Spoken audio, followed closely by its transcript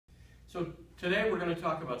So today we're going to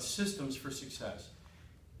talk about systems for success.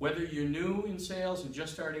 Whether you're new in sales and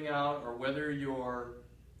just starting out, or whether you're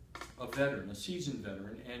a veteran, a seasoned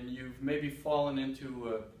veteran, and you've maybe fallen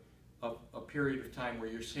into a period of time where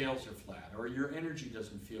your sales are flat or your energy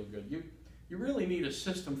doesn't feel good, you really need a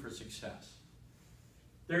system for success.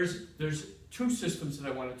 There's two systems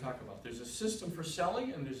that I want to talk about. There's a system for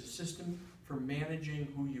selling and there's a system for managing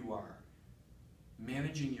who you are,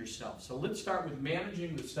 managing yourself. So let's start with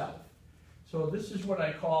managing the self. So this is what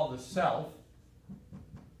I call the self,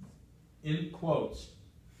 in quotes.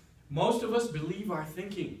 Most of us believe our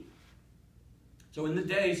thinking. So in the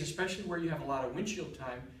days, especially where you have a lot of windshield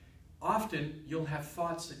time, often you'll have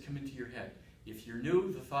thoughts that come into your head. If you're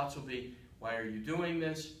new, the thoughts will be, why are you doing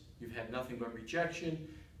this? You've had nothing but rejection.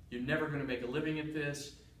 You're never going to make a living at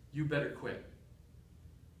this. You better quit.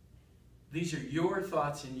 These are your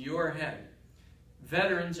thoughts in your head.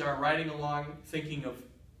 Veterans are riding along thinking of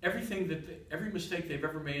everything every mistake they've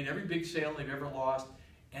ever made, every big sale they've ever lost,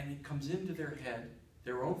 and it comes into their head,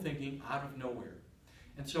 their own thinking, out of nowhere.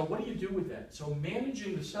 And so what do you do with that? So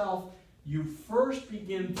managing the self, you first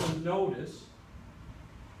begin to notice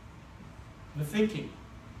the thinking.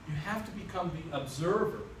 You have to become the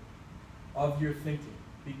observer of your thinking.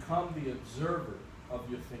 Become the observer of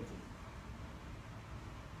your thinking.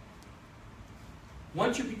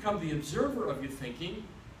 Once you become the observer of your thinking,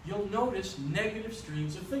 you'll notice negative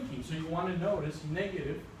streams of thinking. So you want to notice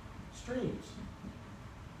negative streams.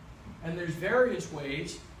 And there's various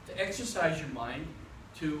ways to exercise your mind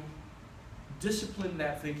to discipline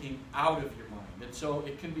that thinking out of your mind. And so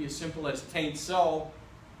it can be as simple as "tain't so."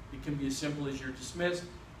 It can be as simple as "you're dismissed."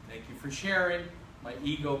 Thank you for sharing. My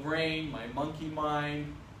ego brain, my monkey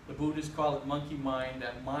mind. The Buddhists call it monkey mind,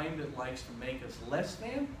 that mind that likes to make us less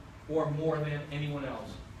than or more than anyone else.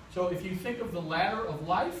 So if you think of the ladder of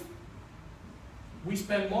life, we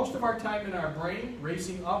spend most of our time in our brain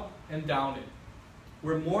racing up and down it.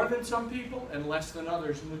 We're more than some people and less than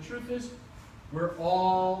others. And the truth is, we're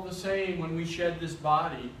all the same when we shed this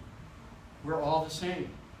body. We're all the same.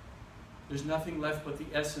 There's nothing left but the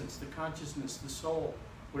essence, the consciousness, the soul,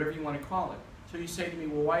 whatever you want to call it. So you say to me,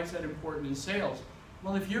 well, why is that important in sales?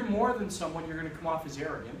 Well, if you're more than someone, you're going to come off as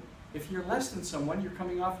arrogant. If you're less than someone, you're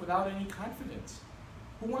coming off without any confidence.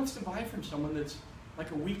 Who wants to buy from someone that's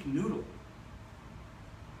like a weak noodle?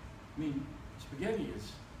 I mean, spaghetti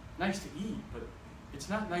is nice to eat, but it's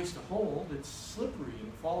not nice to hold. It's slippery and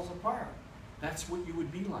it falls apart. That's what you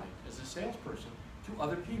would be like as a salesperson to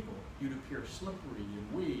other people. You'd appear slippery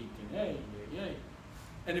and weak and hey.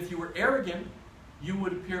 And if you were arrogant, you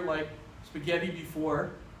would appear like spaghetti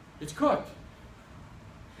before it's cooked.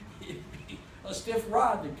 It'd be a stiff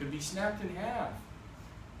rod that could be snapped in half.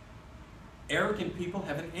 Arrogant people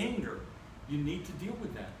have an anger. You need to deal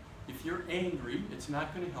with that. If you're angry, it's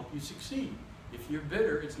not going to help you succeed. If you're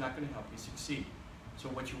bitter, it's not going to help you succeed. So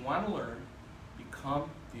what you want to learn, become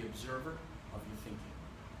the observer of your thinking.